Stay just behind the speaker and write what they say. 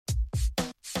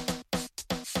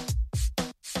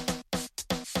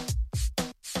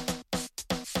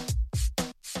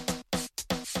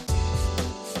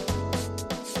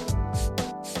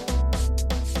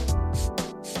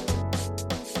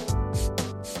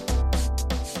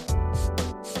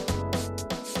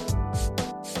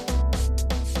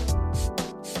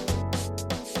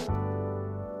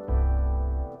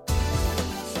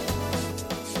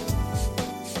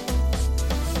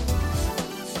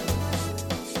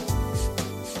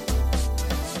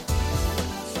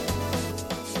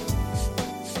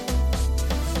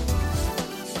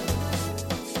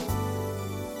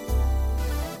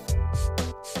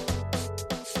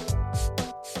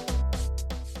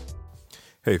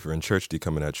Hey, friend, Church D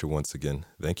coming at you once again.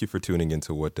 Thank you for tuning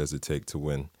into What Does It Take to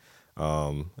Win?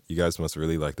 You guys must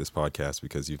really like this podcast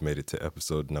because you've made it to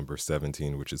episode number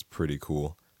 17, which is pretty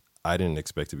cool. I didn't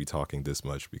expect to be talking this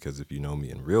much because if you know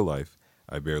me in real life,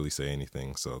 I barely say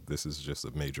anything, so this is just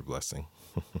a major blessing.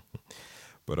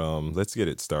 But let's get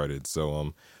it started.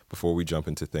 So before we jump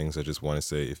into things, I just want to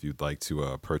say if you'd like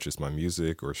to purchase my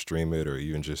music or stream it or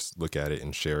even just look at it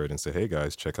and share it and say, hey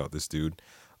guys, check out this dude.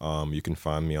 You can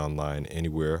find me online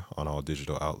anywhere on all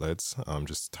digital outlets.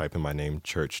 Just type in my name,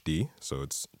 Church D. So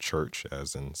it's Church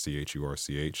as in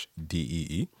CHURCHDEE.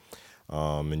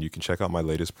 And you can check out my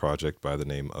latest project by the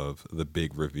name of The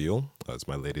Big Reveal. It's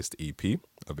my latest EP,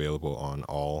 available on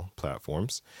all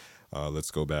platforms. Let's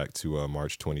go back to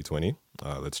March 2020.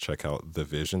 Let's check out The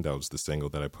Vision. That was the single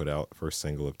that I put out, first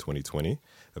single of 2020,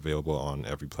 available on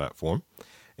every platform.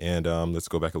 And let's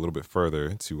go back a little bit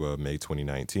further to May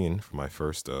 2019 for my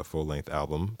first full-length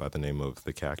album by the name of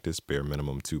The Cactus Bare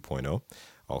Minimum 2.0,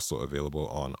 also available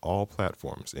on all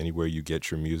platforms. Anywhere you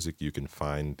get your music, you can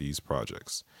find these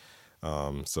projects.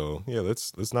 So yeah,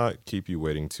 let's not keep you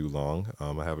waiting too long.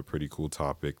 I have a pretty cool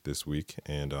topic this week,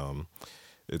 and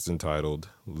it's entitled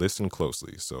Listen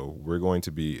Closely. So we're going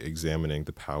to be examining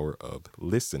the power of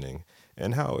listening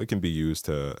and how it can be used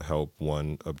to help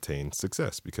one obtain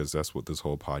success, because that's what this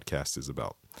whole podcast is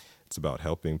about. It's about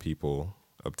helping people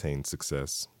obtain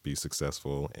success, be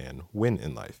successful, and win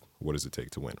in life. What does it take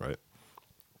to win, right?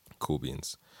 Cool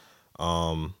beans.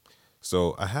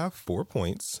 So I have 4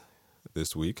 points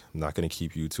this week. I'm not going to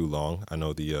keep you too long. I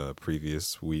know the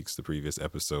previous weeks, the previous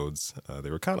episodes, they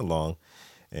were kind of long.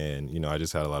 And, I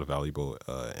just had a lot of valuable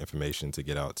information to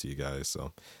get out to you guys.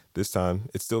 So this time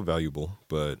it's still valuable,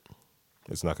 but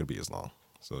it's not going to be as long.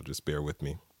 So just bear with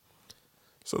me.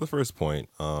 So the first point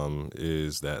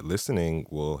is that listening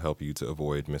will help you to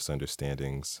avoid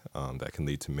misunderstandings that can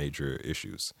lead to major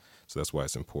issues. So that's why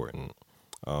it's important.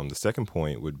 The second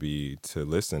point would be to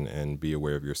listen and be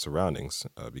aware of your surroundings,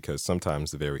 because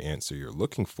sometimes the very answer you're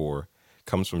looking for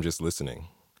comes from just listening.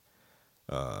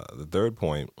 The third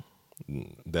point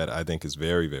that I think is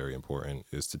very, very important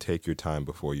is to take your time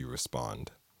before you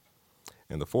respond.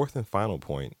 And the fourth and final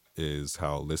point is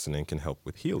how listening can help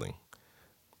with healing.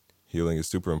 Healing is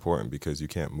super important because you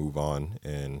can't move on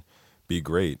and be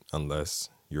great unless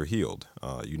you're healed.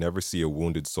 You never see a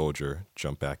wounded soldier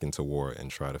jump back into war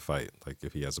and try to fight, like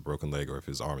if he has a broken leg or if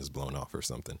his arm is blown off or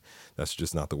something. That's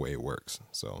just not the way it works.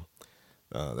 So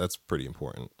that's pretty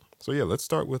important. So yeah, let's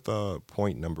start with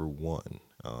point number 1.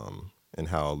 And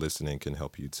how listening can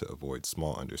help you to avoid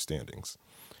small understandings.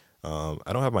 I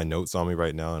don't have my notes on me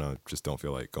right now, and I just don't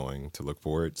feel like going to look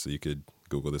for it. So you could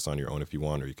Google this on your own if you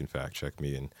want, or you can fact check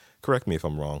me and correct me if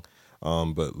I'm wrong.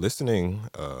 But listening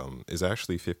is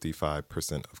actually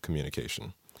 55% of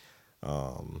communication.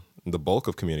 The bulk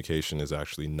of communication is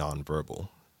actually nonverbal.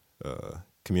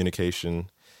 Communication,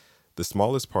 the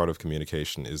smallest part of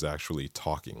communication is actually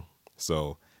talking.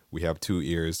 So we have 2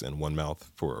 ears and 1 mouth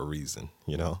for a reason,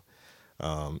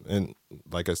 And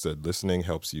like I said, listening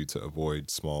helps you to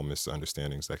avoid small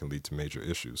misunderstandings that can lead to major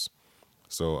issues.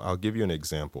 So I'll give you an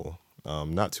example.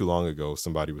 Not too long ago,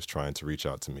 somebody was trying to reach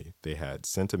out to me. They had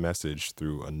sent a message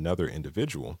through another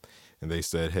individual, and they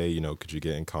said, hey, could you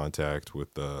get in contact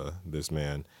with this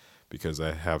man because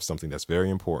I have something that's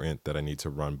very important that I need to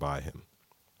run by him.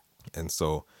 And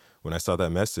so when I saw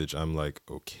that message, I'm like,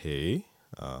 okay,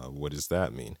 what does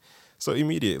that mean? So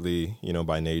immediately,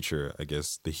 by nature, I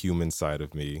guess the human side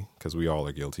of me, because we all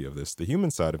are guilty of this, the human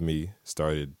side of me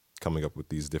started coming up with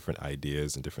these different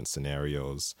ideas and different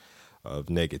scenarios of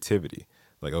negativity.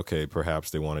 Like, okay,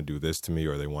 perhaps they want to do this to me,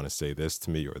 or they want to say this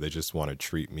to me, or they just want to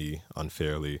treat me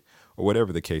unfairly, or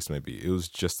whatever the case may be. It was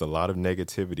just a lot of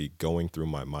negativity going through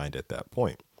my mind at that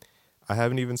point. I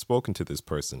haven't even spoken to this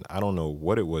person. I don't know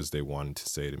what it was they wanted to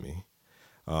say to me.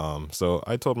 So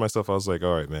I told myself, I was like,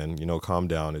 all right, man, calm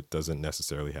down. It doesn't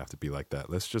necessarily have to be like that.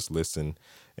 Let's just listen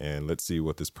and let's see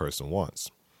what this person wants.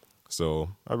 So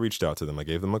I reached out to them. I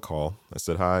gave them a call. I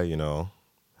said, hi,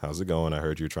 how's it going? I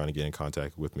heard you were trying to get in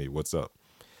contact with me. What's up?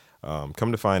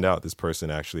 Come to find out, this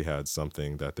person actually had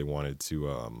something that they wanted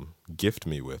to gift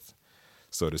me with,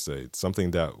 so to say,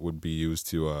 something that would be used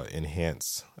to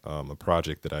enhance a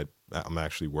project that I'm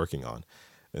actually working on.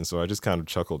 And so I just kind of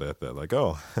chuckled at that, like,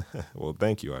 oh, well,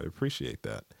 thank you. I appreciate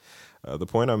that. The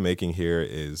point I'm making here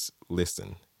is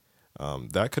listen.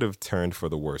 That could have turned for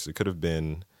the worse. It could have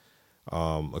been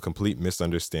a complete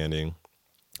misunderstanding.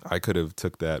 I could have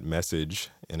took that message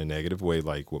in a negative way,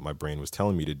 like what my brain was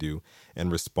telling me to do, and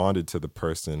responded to the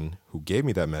person who gave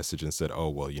me that message and said, oh,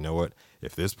 well, you know what?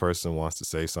 If this person wants to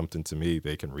say something to me,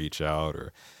 they can reach out,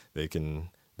 or they can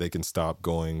They can stop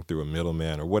going through a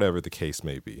middleman or whatever the case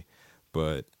may be.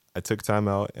 But I took time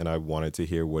out and I wanted to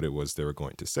hear what it was they were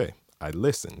going to say. I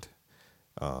listened.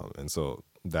 And so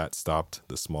that stopped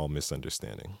the small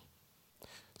misunderstanding.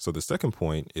 So the second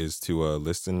point is to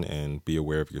listen and be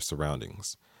aware of your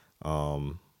surroundings.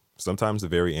 Sometimes the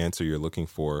very answer you're looking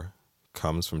for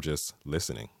comes from just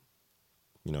listening,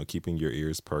 keeping your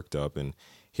ears perked up and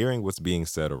hearing what's being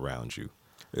said around you.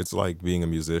 It's like being a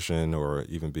musician or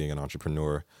even being an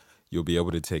entrepreneur. You'll be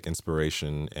able to take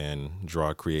inspiration and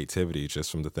draw creativity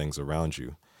just from the things around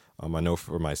you. I know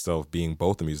for myself, being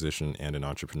both a musician and an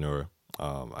entrepreneur,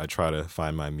 I try to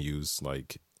find my muse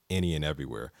like any and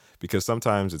everywhere, because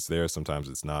sometimes it's there, sometimes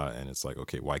it's not. And it's like,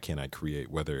 okay, why can't I create,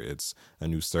 whether it's a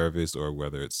new service or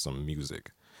whether it's some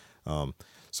music?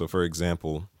 So for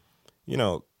example,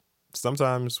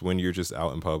 sometimes when you're just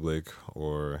out in public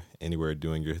or anywhere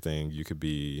doing your thing, you could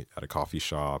be at a coffee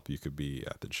shop, you could be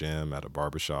at the gym, at a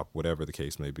barbershop, whatever the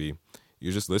case may be.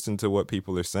 You just listen to what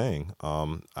people are saying.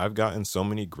 I've gotten so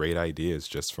many great ideas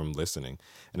just from listening.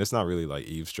 And it's not really like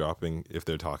eavesdropping if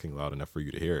they're talking loud enough for you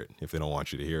to hear it. If they don't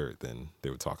want you to hear it, then they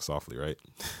would talk softly, right?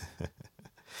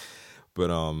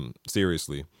 But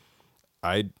seriously,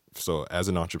 so as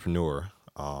an entrepreneur,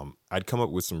 I'd come up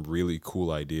with some really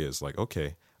cool ideas like,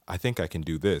 okay, I think I can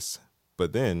do this.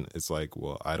 But then it's like,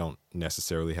 well, I don't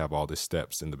necessarily have all the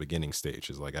steps in the beginning stage.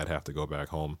 It's like I'd have to go back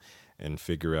home and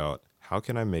figure out, how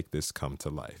can I make this come to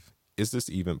life? Is this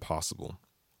even possible?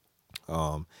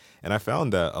 And I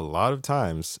found that a lot of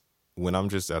times when I'm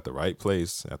just at the right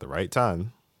place at the right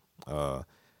time,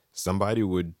 somebody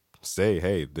would say,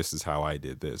 hey, this is how I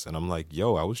did this. And I'm like,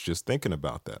 yo, I was just thinking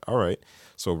about that. All right.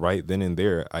 So right then and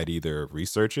there, I'd either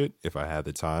research it if I had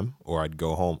the time, or I'd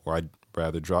go home, or I'd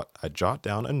jot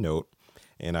down a note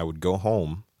and I would go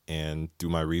home and do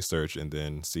my research and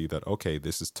then see that, okay,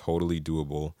 this is totally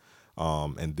doable.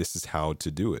 And this is how to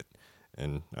do it.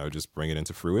 And I would just bring it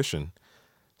into fruition.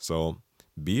 So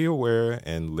be aware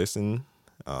and listen.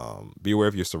 Be aware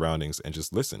of your surroundings and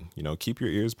just listen. Keep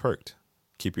your ears perked.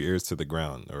 Keep your ears to the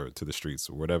ground or to the streets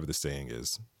or whatever the saying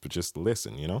is. But just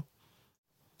listen,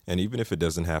 And even if it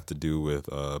doesn't have to do with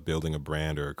building a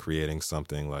brand or creating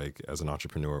something like as an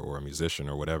entrepreneur or a musician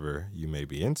or whatever you may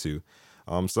be into,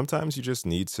 sometimes you just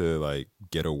need to like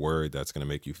get a word that's going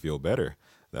to make you feel better.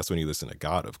 That's when you listen to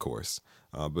God, of course.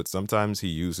 But sometimes he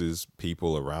uses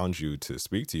people around you to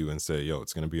speak to you and say, yo,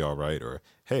 it's going to be all right. Or,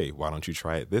 hey, why don't you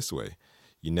try it this way?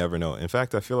 You never know. In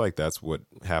fact, I feel like that's what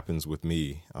happens with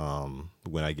me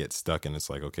when I get stuck and it's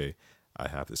like, okay, I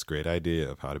have this great idea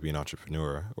of how to be an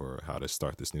entrepreneur or how to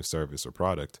start this new service or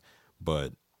product,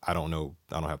 but I don't know.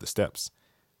 I don't have the steps.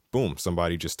 Boom,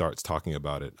 somebody just starts talking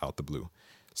about it out the blue.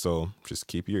 So just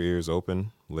keep your ears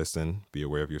open, listen, be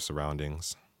aware of your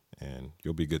surroundings, and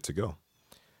you'll be good to go.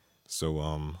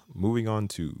 So moving on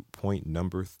to point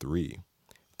number 3,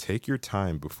 take your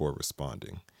time before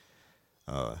responding.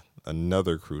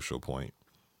 Another crucial point,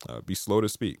 be slow to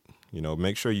speak.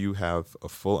 Make sure you have a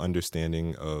full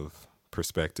understanding of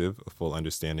perspective, a full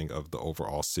understanding of the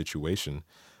overall situation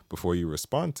before you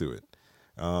respond to it.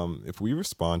 If we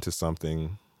respond to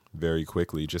something very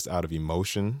quickly, just out of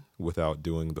emotion, without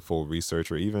doing the full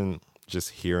research or even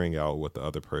just hearing out what the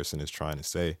other person is trying to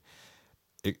say,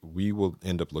 we will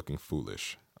end up looking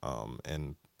foolish.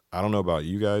 And I don't know about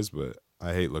you guys, but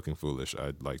I hate looking foolish.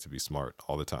 I'd like to be smart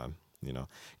all the time.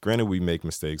 Granted, we make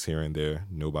mistakes here and there.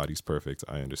 Nobody's perfect.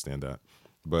 I understand that.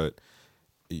 But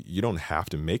you don't have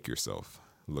to make yourself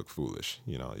look foolish.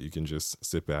 You can just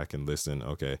sit back and listen.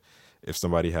 Okay, if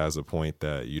somebody has a point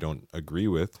that you don't agree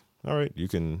with, all right, you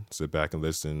can sit back and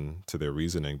listen to their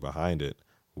reasoning behind it.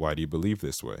 Why do you believe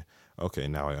this way? Okay,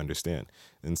 now I understand.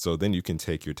 And so then you can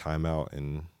take your time out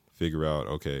and figure out,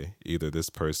 okay, either this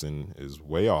person is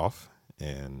way off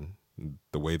and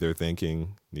the way they're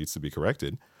thinking needs to be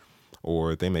corrected,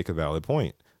 or they make a valid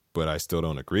point, but I still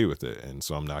don't agree with it. And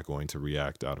so I'm not going to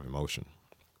react out of emotion.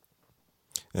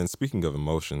 And speaking of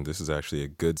emotion, this is actually a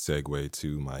good segue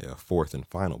to my fourth and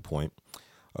final point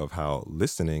of how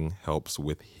listening helps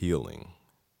with healing.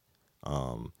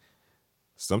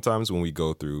 Sometimes when we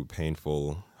go through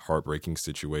painful, heartbreaking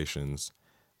situations,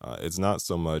 it's not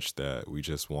so much that we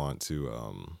just want to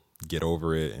get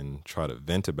over it and try to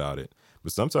vent about it,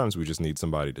 but sometimes we just need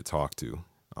somebody to talk to.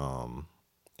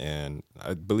 And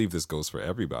I believe this goes for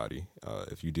everybody.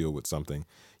 If you deal with something,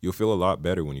 you'll feel a lot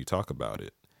better when you talk about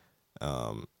it.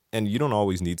 And you don't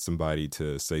always need somebody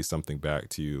to say something back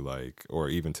to you, or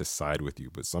even to side with you.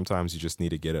 But sometimes you just need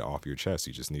to get it off your chest.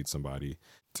 You just need somebody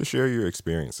to share your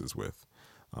experiences with,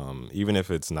 even if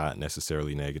it's not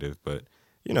necessarily negative. But,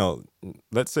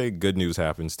 let's say good news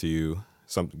happens to you.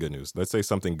 something good news. Let's say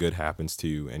something good happens to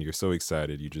you and you're so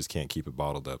excited you just can't keep it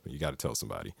bottled up and you got to tell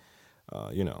somebody.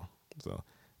 So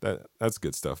that's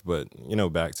good stuff. But,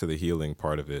 back to the healing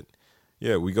part of it.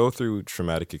 Yeah, we go through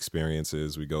traumatic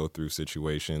experiences. We go through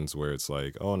situations where it's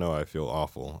like, oh no, I feel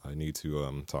awful. I need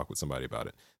to talk with somebody about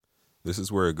it. This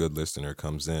is where a good listener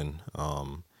comes in.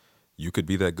 You could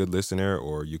be that good listener,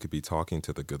 or you could be talking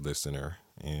to the good listener,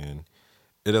 and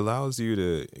it allows you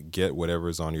to get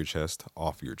whatever's on your chest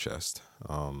off your chest.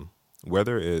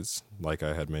 Whether it's, like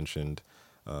I had mentioned,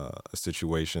 a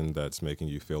situation that's making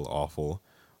you feel awful,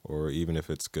 or even if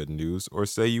it's good news, or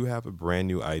say you have a brand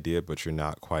new idea, but you're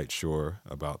not quite sure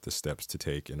about the steps to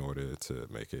take in order to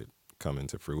make it come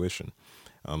into fruition.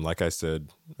 Like I said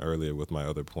earlier with my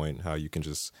other point, how you can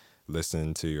just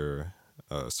listen to your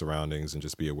surroundings and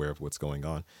just be aware of what's going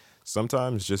on.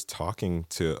 Sometimes just talking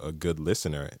to a good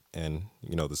listener, and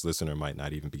this listener might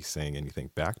not even be saying anything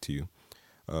back to you,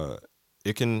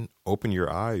 it can open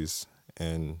your eyes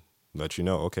and let you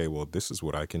know, okay, well, this is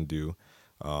what I can do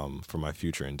for my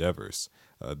future endeavors.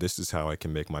 This is how I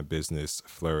can make my business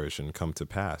flourish and come to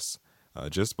pass.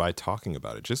 Just by talking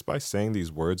about it, just by saying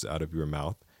these words out of your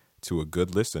mouth to a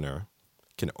good listener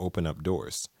can open up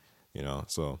doors,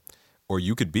 or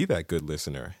you could be that good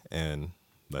listener and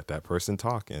let that person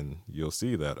talk, and you'll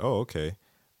see that, oh, okay,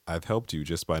 I've helped you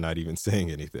just by not even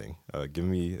saying anything. Give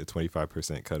me a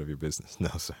 25% cut of your business. No,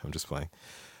 sorry, I'm just playing.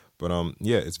 But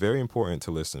it's very important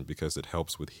to listen because it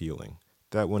helps with healing.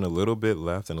 That went a little bit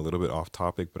left and a little bit off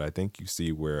topic, but I think you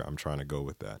see where I'm trying to go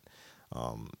with that.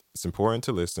 It's important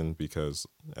to listen because,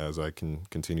 as I can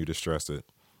continue to stress it,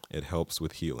 it helps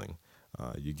with healing.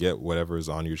 You get whatever is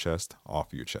on your chest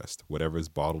off your chest. Whatever is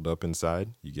bottled up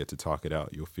inside, you get to talk it out.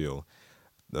 You'll feel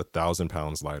 1,000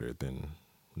 pounds lighter than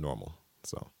normal.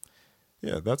 So,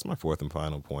 yeah, that's my fourth and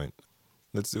final point.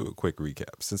 Let's do a quick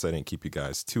recap since I didn't keep you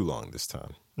guys too long this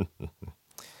time.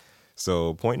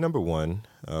 So point number one,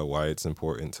 why it's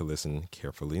important to listen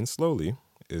carefully and slowly,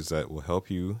 is that it will help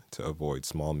you to avoid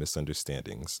small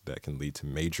misunderstandings that can lead to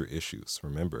major issues.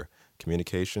 Remember,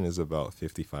 communication is about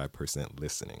 55%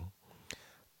 listening.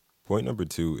 Point number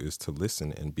two is to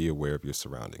listen and be aware of your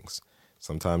surroundings.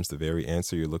 Sometimes the very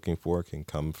answer you're looking for can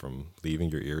come from leaving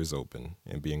your ears open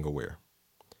and being aware.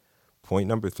 Point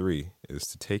number three is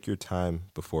to take your time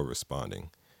before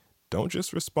responding. Don't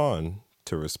just respond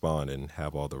to respond and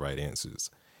have all the right answers,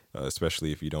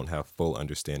 especially if you don't have full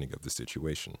understanding of the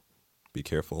situation. Be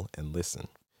careful and listen.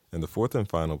 And the fourth and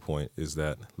final point is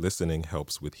that listening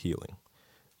helps with healing.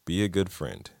 Be a good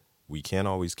friend. We can't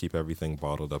always keep everything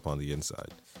bottled up on the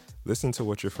inside. Listen to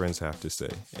what your friends have to say,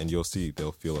 and you'll see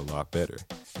they'll feel a lot better.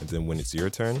 And then when it's your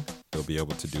turn, they'll be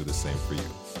able to do the same for you.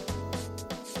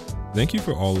 Thank you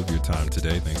for all of your time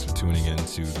today. Thanks for tuning in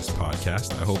to this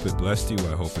podcast. I hope it blessed you.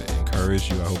 I hope it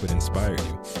encouraged you. I hope it inspired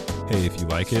you. Hey, if you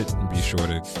like it, be sure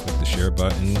to click the share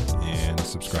button and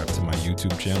subscribe to my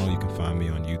YouTube channel. You can find me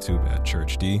on YouTube at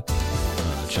Church D.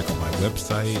 Check out my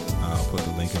website. I'll put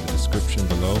the link in the description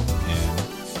below. And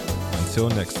until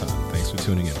next time, thanks for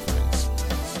tuning in.